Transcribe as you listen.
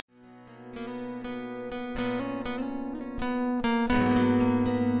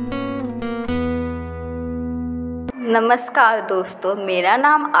नमस्कार दोस्तों, मेरा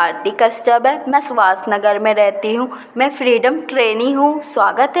नाम आरती कश्यप है। मैं सुभाष नगर में रहती हूँ। मैं फ्रीडम ट्रेनी हूँ।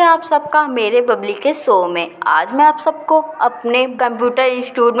 स्वागत है आप सबका मेरे बबली के शो में। आज मैं आप सबको अपने कंप्यूटर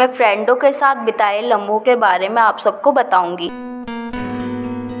इंस्टीट्यूट में फ्रेंडों के साथ बिताए लम्हों के बारे में आप सबको बताऊँगी।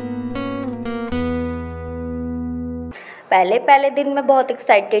 पहले दिन मैं बहुत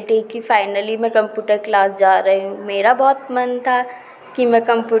एक्साइटेड थी कि फाइनली मैं कंप्यूटर क्लास जा रही हूँ। मेरा बहुत मन था कि मैं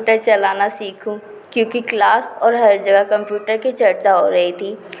कंप्यूटर चलाना सीखूँ, क्योंकि क्लास और हर जगह कंप्यूटर की चर्चा हो रही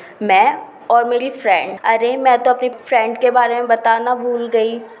थी। मैं और मेरी फ्रेंड, मैं तो अपनी फ्रेंड के बारे में बताना भूल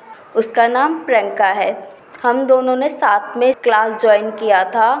गई। उसका नाम प्रियंका है। हम दोनों ने साथ में क्लास ज्वाइन किया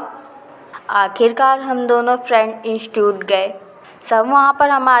था। आखिरकार हम दोनों फ्रेंड इंस्टीट्यूट गए। सब वहाँ पर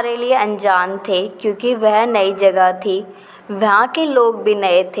हमारे लिए अनजान थे, क्योंकि वह नई जगह थी। वहाँ के लोग भी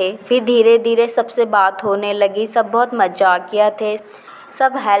नए थे। फिर धीरे धीरे सबसे बात होने लगी। सब बहुत मजाकिया थे,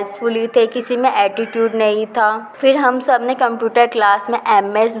 सब हेल्पफुली थे, किसी में एटीट्यूड नहीं था। फिर हम सब ने कंप्यूटर क्लास में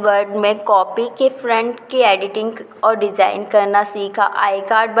MS वर्ड में कॉपी के फ्रंट की एडिटिंग और डिज़ाइन करना सीखा। आई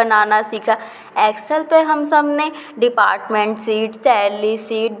कार्ड बनाना सीखा। एक्सेल पे हम सब ने डिपार्टमेंट शीट, सैलरी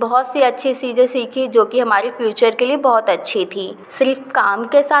शीट, बहुत सी अच्छी चीज़ें सीखी, जो कि हमारी फ्यूचर के लिए बहुत अच्छी थी। सिर्फ काम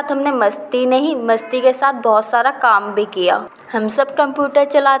के साथ हमने मस्ती के साथ बहुत सारा काम भी किया। हम सब कंप्यूटर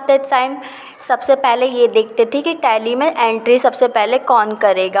चलाते टाइम सबसे पहले ये देखते थे कि टैली में एंट्री सबसे पहले कौन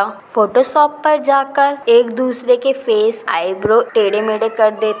करेगा। फोटोशॉप पर जाकर एक दूसरे के फेस, आईब्रो टेढ़े मेढ़े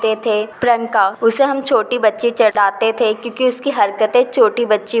कर देते थे। प्रियंका, उसे हम छोटी बच्ची चढ़ाते थे, क्योंकि उसकी हरकतें छोटी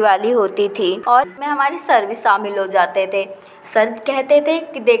बच्ची वाली होती थी। और में हमारी सर भी शामिल हो जाते थे। सर कहते थे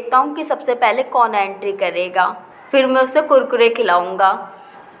कि देखता हूँ कि सबसे पहले कौन एंट्री करेगा, फिर मैं उसे कुरकुरे खिलाऊंगा।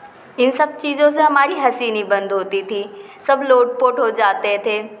 इन सब चीज़ों से हमारी हंसी नहीं बंद होती थी। सब लोटपोट हो जाते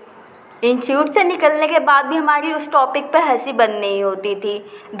थे। इंस्टीट्यूट से निकलने के बाद भी हमारी उस टॉपिक पे हंसी बंद नहीं होती थी।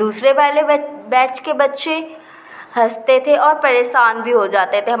 दूसरे वाले बैच के बच्चे हंसते थे और परेशान भी हो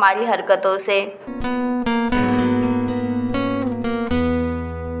जाते थे हमारी हरकतों से।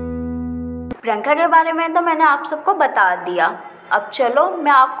 प्रियंका के बारे में तो मैंने आप सबको बता दिया। अब चलो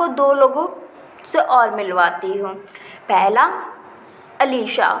मैं आपको दो लोगों से और मिलवाती हूँ। पहला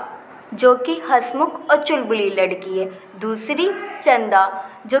अलीशा, जो कि हंसमुख और चुलबुली लड़की है। दूसरी चंदा,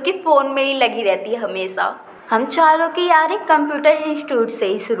 जो कि फ़ोन में ही लगी रहती है हमेशा। हम चारों की यारी कंप्यूटर इंस्टीट्यूट से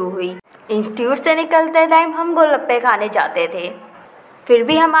ही शुरू हुई। इंस्टीट्यूट से निकलते टाइम हम गोलगप्पे खाने जाते थे। फिर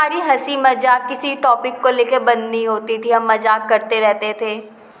भी हमारी हंसी मजाक किसी टॉपिक को लेकर बंद नहीं होती थी। हम मजाक करते रहते थे।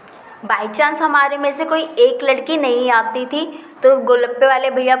 बाई चांस हमारे में से कोई एक लड़की नहीं आती थी, तो गोलगप्पे वाले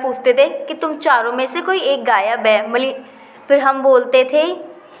भैया पूछते थे कि तुम चारों में से कोई एक गायब है। फिर हम बोलते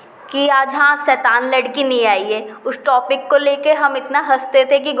थे कि आज शैतान लड़की नहीं आई है। उस टॉपिक को लेके हम इतना हंसते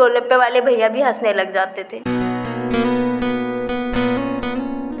थे कि गोलगप्पे वाले भैया भी हंसने लग जाते थे।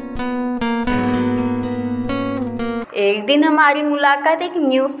 एक दिन हमारी मुलाकात एक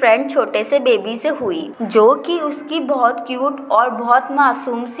न्यू फ्रेंड छोटे से बेबी से हुई, जो कि उसकी बहुत क्यूट और बहुत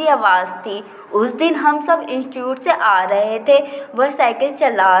मासूम सी आवाज़ थी। उस दिन हम सब इंस्टीट्यूट से आ रहे थे। वह साइकिल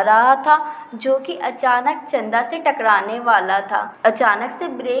चला रहा था, जो कि अचानक चंदा से टकराने वाला था। अचानक से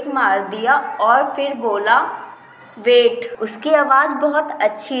ब्रेक मार दिया और फिर बोला वेट। उसकी आवाज़ बहुत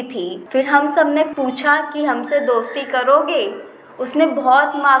अच्छी थी। फिर हम सब ने पूछा कि हमसे दोस्ती करोगे। उसने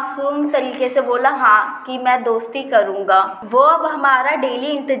बहुत मासूम तरीके से बोला हाँ, कि मैं दोस्ती करूँगा। वो अब हमारा डेली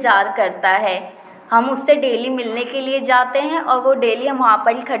इंतज़ार करता है। हम उससे डेली मिलने के लिए जाते हैं और वो डेली हम वहाँ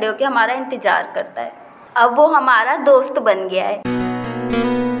पर ही खड़े होकर हमारा इंतज़ार करता है। अब वो हमारा दोस्त बन गया है।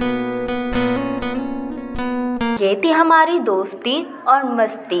 ये थी हमारी दोस्ती और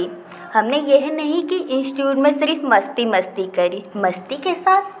मस्ती। हमने यह नहीं कि इंस्टीट्यूट में सिर्फ मस्ती करी, मस्ती के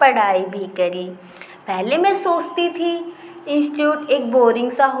साथ पढ़ाई भी करी। पहले मैं सोचती थी इंस्टीट्यूट एक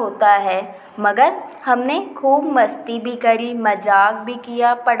बोरिंग सा होता है, मगर हमने खूब मस्ती भी करी, मजाक भी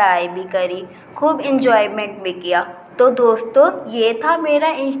किया, पढ़ाई भी करी, खूब एंजॉयमेंट भी किया। तो दोस्तों, ये था मेरा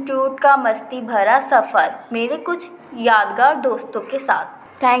इंस्टीट्यूट का मस्ती भरा सफ़र, मेरे कुछ यादगार दोस्तों के साथ।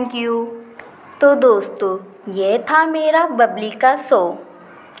 Thank you. तो दोस्तों, ये था मेरा बबली का शो।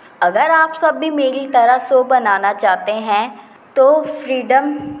 अगर आप सब भी मेरी तरह शो बनाना चाहते हैं तो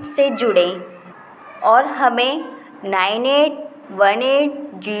फ्रीडम से जुड़ें और हमें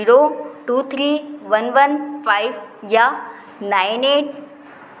 9818023115 या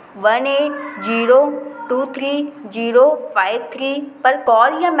 9818023053 पर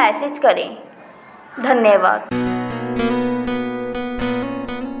कॉल या मैसेज करें। धन्यवाद।